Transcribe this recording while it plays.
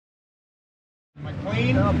Am I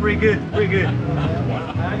clean? No, pretty good, pretty good.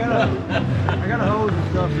 I got a hose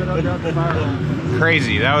and stuff set up down the fire.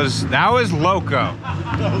 Crazy. That was loco.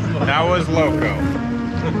 That was loco.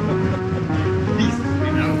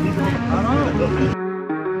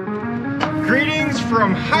 Greetings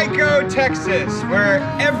from Hico, Texas, where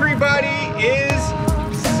everybody is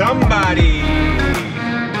somebody.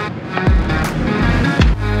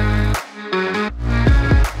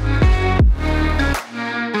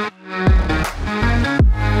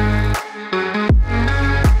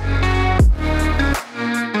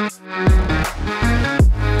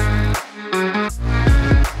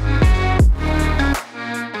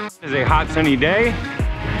 It's a hot sunny day.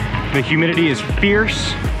 The humidity is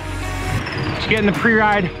fierce. Just getting the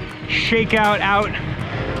pre-ride shakeout out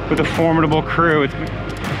with a formidable crew.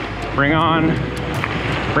 Bring on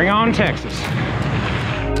Texas.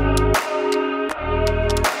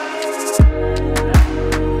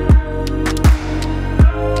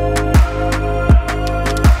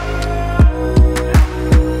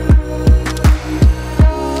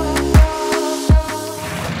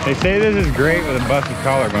 They say this is great with a busted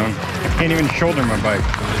collarbone. I can't even shoulder my bike.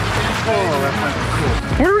 Oh, that might be cool.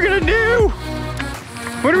 What are we gonna do?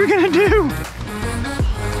 What are we gonna do?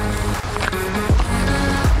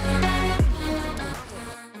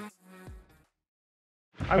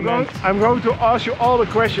 I'm going to ask you all the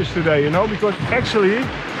questions today, you know, because actually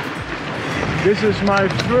this is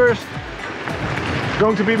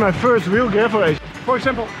going to be my first real gravel race. For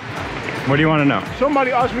example, What do you want to know?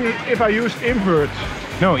 somebody asked me if I used inverts.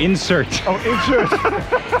 No, insert. Oh, insert.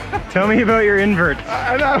 Tell me about your invert.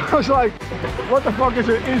 And I was like, what the fuck is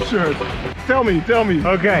an insert? Tell me.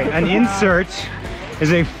 Okay, an insert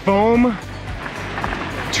is a foam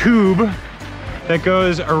tube that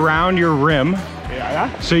goes around your rim.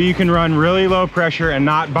 Yeah. So you can run really low pressure and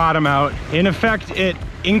not bottom out. In effect, it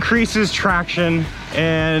increases traction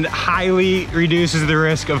and highly reduces the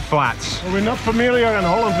risk of flats. We're not familiar in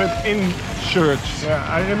Holland with inserts. Yeah,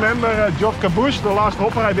 I remember Job Caboose, the last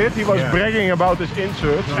hopper I did, he was bragging about his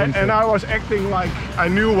inserts. And I was acting like I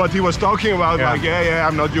knew what he was talking about. Yeah. Like, yeah,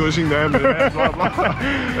 I'm not using them, blah, blah.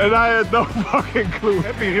 And I had no fucking clue.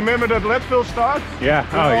 Remember that Leadville start? Yeah,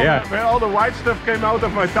 Where all the white stuff came out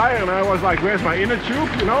of my tire and I was like, where's my inner tube?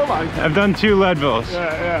 You know, like. I've done 2 Leadvilles.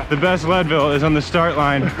 Yeah. The best Leadville is on the start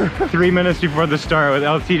line 3 minutes before the start with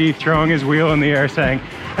LTD throwing his wheel in the air saying,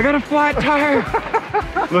 I got a flat tire!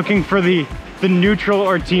 Looking for the neutral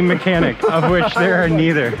or team mechanic, of which there are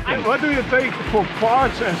neither. What do you take for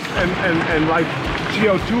parts and like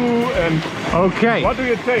CO2 and... Okay. What do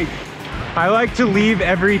you take? I like to leave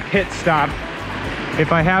every pit stop,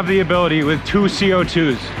 if I have the ability, with 2 CO2s.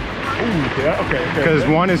 Ooh, yeah, okay. Because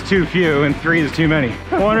 1 is too few and 3 is too many.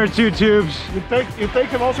 1 or 2 tubes. You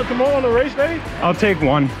take them also tomorrow on a race day? I'll take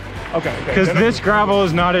 1. Okay. Because this gravel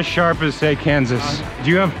is not as sharp as, say, Kansas. Do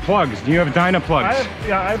you have plugs? Do you have Dyna plugs?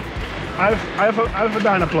 I have a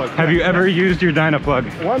Dyna plug. Have you ever used your Dyna plug?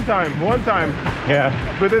 One time. Yeah.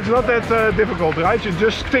 But it's not that difficult, right? You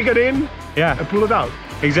just stick it in and pull it out.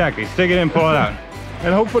 Exactly. Stick it in, pull it out.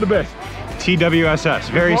 And hope for the best. TWSS.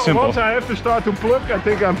 Very simple. Once I have to start to plug, I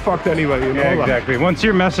think I'm fucked anyway. You know? Yeah, exactly. Once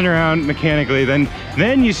you're messing around mechanically, then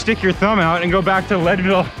you stick your thumb out and go back to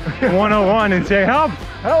Leadville 101 and say, help!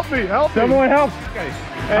 Help me! Someone help! Okay.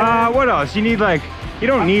 What else? You need you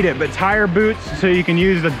don't need it, but tire boots so you can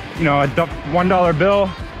use the, a $1 bill.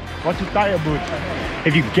 What's a tire boot?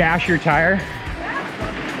 If you gash your tire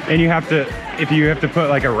and you have to put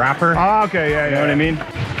like a wrapper. Ah, okay, yeah. You know what I mean?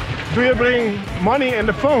 Do you bring money and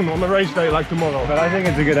the phone on the race day like tomorrow? But I think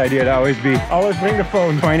it's a good idea to always bring the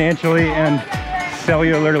phone. Financially and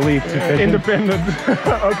cellularly sufficient. Independent.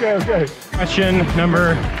 Okay. Question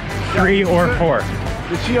number 3 or 4.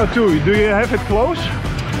 The CO2, do you have it close?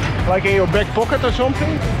 Like in your back pocket or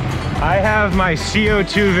something? I have my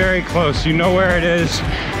CO2 very close. You know where it is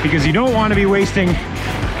because you don't want to be wasting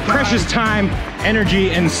precious time,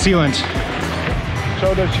 energy, and sealant.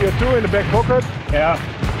 So the CO2 in the back pocket? Yeah.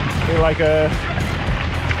 In like a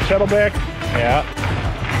saddlebag? Yeah.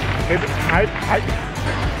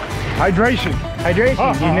 Hydration.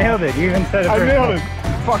 You nailed it. You even said it. I nailed it.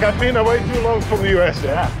 Fuck, I've been away too long from the US.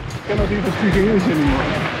 Yeah. Cannot even speak English anymore.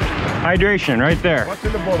 Hydration, right there. What's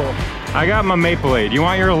in the bottle? I got my Maple Aid. You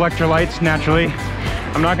want your electrolytes naturally?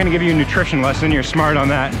 I'm not going to give you a nutrition lesson. You're smart on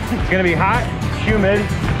that. It's going to be hot, humid,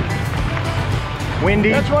 windy.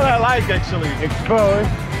 That's what I like, actually. Exposed.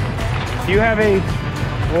 You have a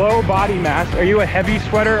low body mass. Are you a heavy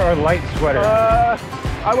sweater or light sweater?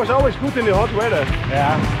 I was always good in the hot weather.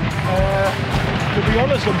 Yeah. To be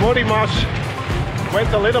honest, the body mass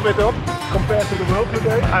went a little bit up. compared to the World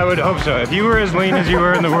today. I would hope so. If you were as lean as you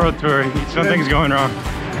were in the World Tour, something's going wrong.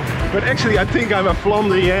 But actually, I think I'm a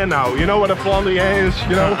Flandrien now. You know what a Flandrien is,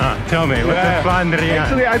 you know? Tell me, what's a Flandrien?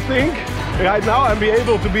 Actually, I think right now I'll be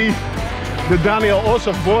able to be the Daniel Os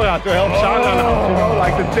of Bora to help Saarland, you know,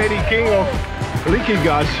 like the Teddy King of Leaky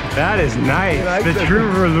Gas. That is nice. Right? The true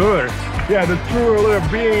rouleur. Yeah, the true rouleur,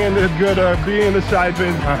 being in the gutter, being in the side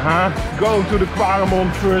wind, going to the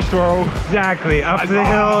Quaremont first row. Exactly, up the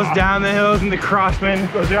hills, down the hills, and the crosswind.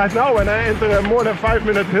 Because right now, when I enter a more than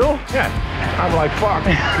 5-minute hill, I'm like, fuck,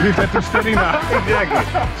 you have to steady now. Exactly.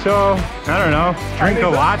 So, I don't know, drink a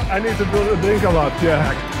lot. I need to drink a lot,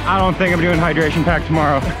 yeah. I don't think I'm doing hydration pack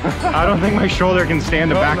tomorrow. I don't think my shoulder can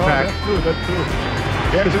stand a backpack. No, that's true.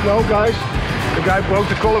 Yeah, as you know, guys, the guy broke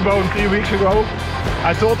the collarbone 3 weeks ago.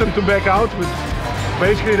 I told him to back out, but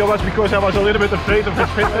basically that was because I was a little bit afraid of his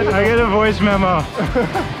fitness. I get a voice memo.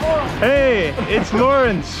 Hey, it's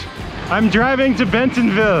Lawrence. I'm driving to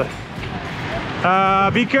Bentonville.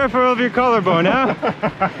 Be careful of your collarbone, huh?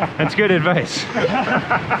 That's good advice.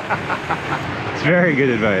 It's very good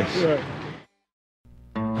advice. Yeah.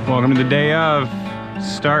 Welcome to the day of.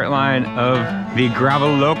 Start line of the Gravel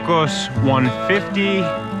Locos 150.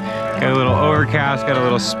 Got a little overcast, got a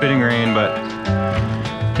little spitting rain, but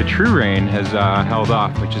the true rain has held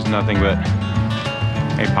off, which is nothing but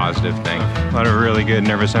a positive thing. A lot of really good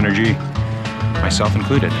nervous energy, myself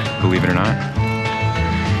included, believe it or not.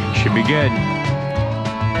 Should be good.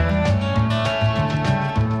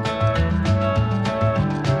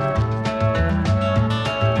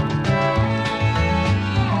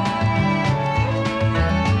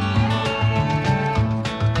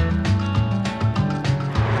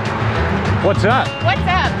 What's up? What's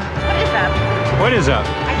up? What is up? What is up?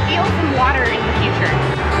 I feel some water in the future.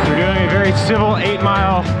 We're doing a very civil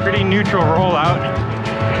 8-mile, pretty neutral rollout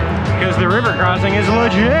because the river crossing is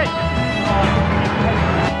legit.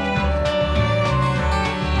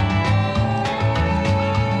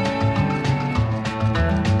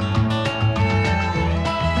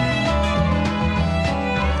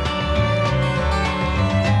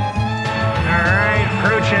 All right,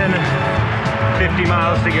 approaching 50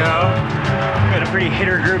 miles to go. Got a pretty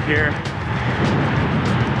hitter group here.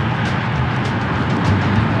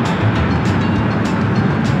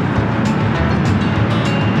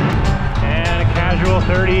 And a casual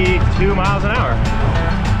 32 miles an hour.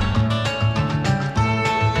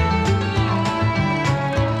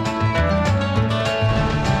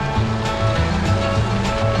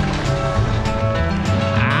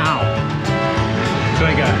 Ow. It's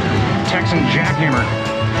like a Texan jackhammer.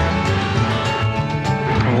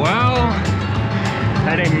 Well,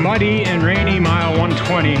 at a muddy and rainy mile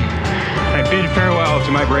 120, I bid farewell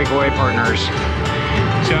to my breakaway partners.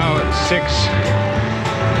 So, 6,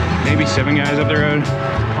 maybe 7 guys up the road.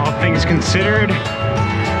 All things considered,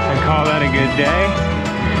 I call that a good day.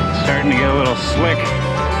 It's starting to get a little slick,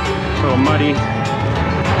 a little muddy.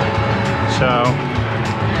 So,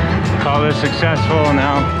 call this successful.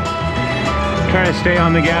 Now, try to stay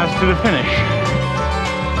on the gas to the finish.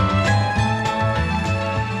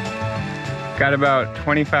 Got about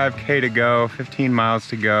 25K to go, 15 miles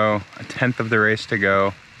to go, a 1/10 of the race to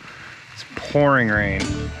go. It's pouring rain.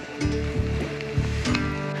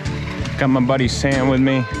 Got my buddy Sam with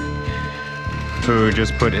me, who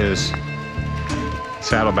just put his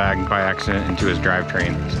saddlebag by accident into his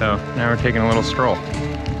drivetrain. So now we're taking a little stroll.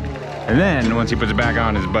 And then once he puts it back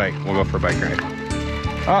on his bike, we'll go for a bike ride.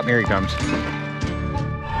 Oh, here he comes.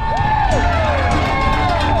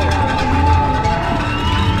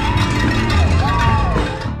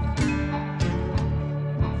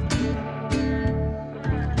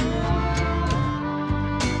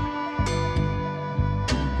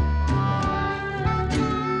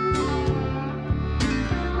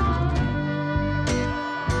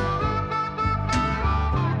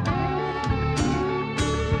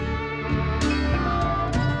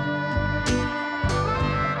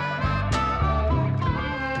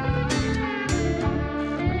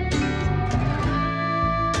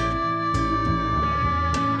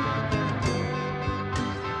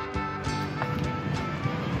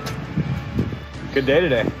 Good day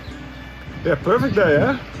today. Yeah, perfect day,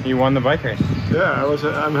 huh? You won the bike race. Yeah,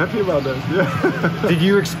 I'm happy about that. Yeah. Did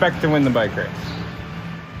you expect to win the bike race?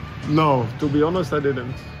 No, to be honest, I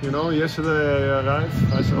didn't. You know, yesterday I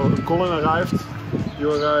arrived. I saw Colin arrived.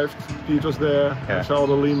 You arrived. Pete was there. Yeah. I saw all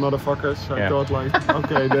the lean motherfuckers. I thought like,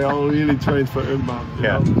 okay, they all really trained for Unbound.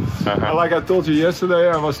 Yeah. And like I told you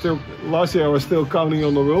yesterday, last year I was still counting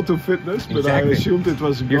on the World Tour fitness, but Exactly. I assumed it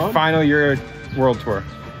was Your gone. final year World Tour,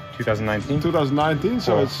 2019? 2019,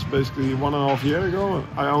 so Cool. it's basically 1.5 years ago.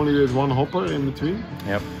 I only did one hopper in between.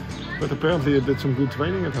 Yep. But apparently you did some good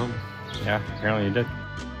training at home. Yeah, apparently you did.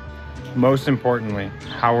 Most importantly,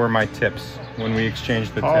 how were my tips when we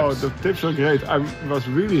exchanged the tips? Oh, the tips were great. I was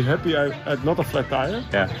really happy I had not a flat tire.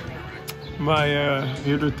 Yeah. My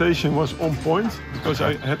hydration was on point because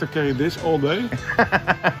I had to carry this all day.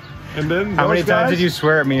 And then how many times did you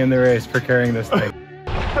swear at me in the race for carrying this thing?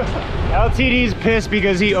 LTD's pissed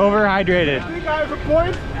because he overhydrated. I think I have a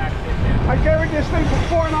point. I carried this thing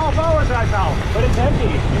for 4.5 hours right now. But it's empty.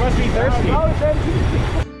 You must be thirsty. Now it's empty.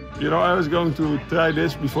 You know, I was going to try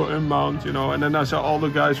this before Unbound, you know, and then I saw all the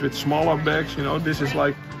guys with smaller bags, you know, this is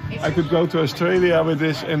like, I could go to Australia with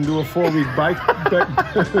this and do a 4-week backpack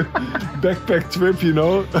trip, you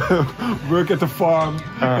know, work at the farm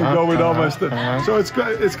and go with all my stuff. So it's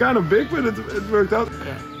kind of big, but it worked out.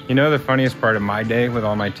 You know the funniest part of my day with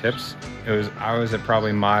all my tips? I was at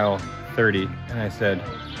probably mile 30 and I said,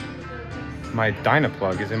 my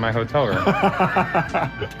Dynaplug is in my hotel room.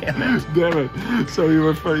 Damn it. So you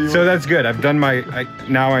were So that's good. I've done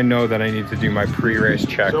now I know that I need to do my pre-race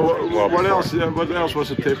check. So what else? Yeah, what else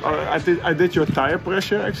was a tip? I did your tire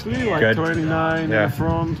pressure actually, like good. 29 in the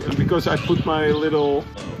front, and because I put my little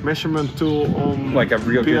measurement tool on like a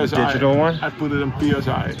real PSI, good digital one. I put it on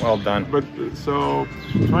PSI. Well done. But so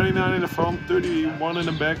 29 in the front, 31 in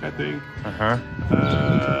the back, I think.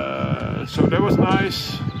 So that was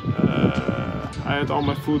nice. I had all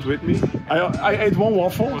my food with me. I ate one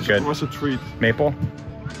waffle. It was a treat. Maple?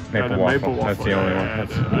 Maple waffle. Maple waffle. That's the only one.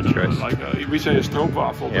 That's a good choice. Like we say a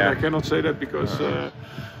stroopwafel, but I cannot say that because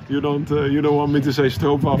you don't want me to say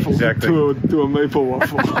stroopwafel to a maple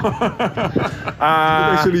waffle.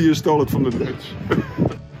 Actually, you stole it from the Dutch.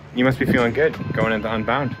 You must be feeling good going into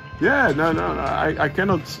Unbound. Yeah, no, I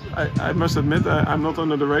cannot. I must admit, I'm not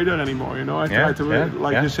under the radar anymore. You know, I tried to,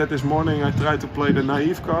 like you said this morning, I tried to play the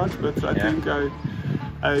naive card, but I think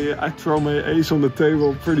I throw my ace on the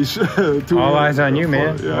table pretty soon. All eyes on you,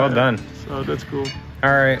 man. Yeah, well done. So that's cool.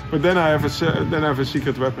 All right. But then I have a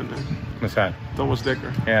secret weapon. What's that? Thomas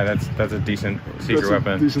Dekker. Yeah, that's a decent secret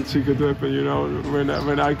weapon. Decent secret weapon. You know,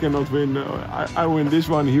 when I cannot win, I win this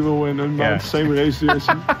one. He will win, and same race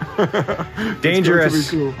jersey.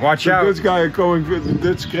 Dangerous. Cool. Watch out. The Dutch guy coming. The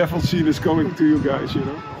Dutch gravel scene is coming to you guys. You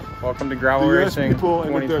know. Welcome to Gravel Racing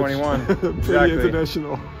 2021. Pretty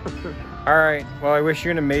international. All right. Well, I wish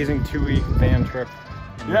you an amazing 2-week van trip.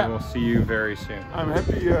 Yeah. We'll see you very soon. I'm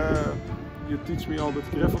happy you teach me all the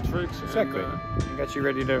gravel tricks. Exactly. I got you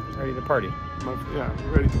ready to party. Yeah,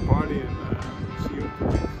 ready to party and see you.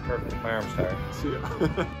 Perfect. My arm's tired. See ya.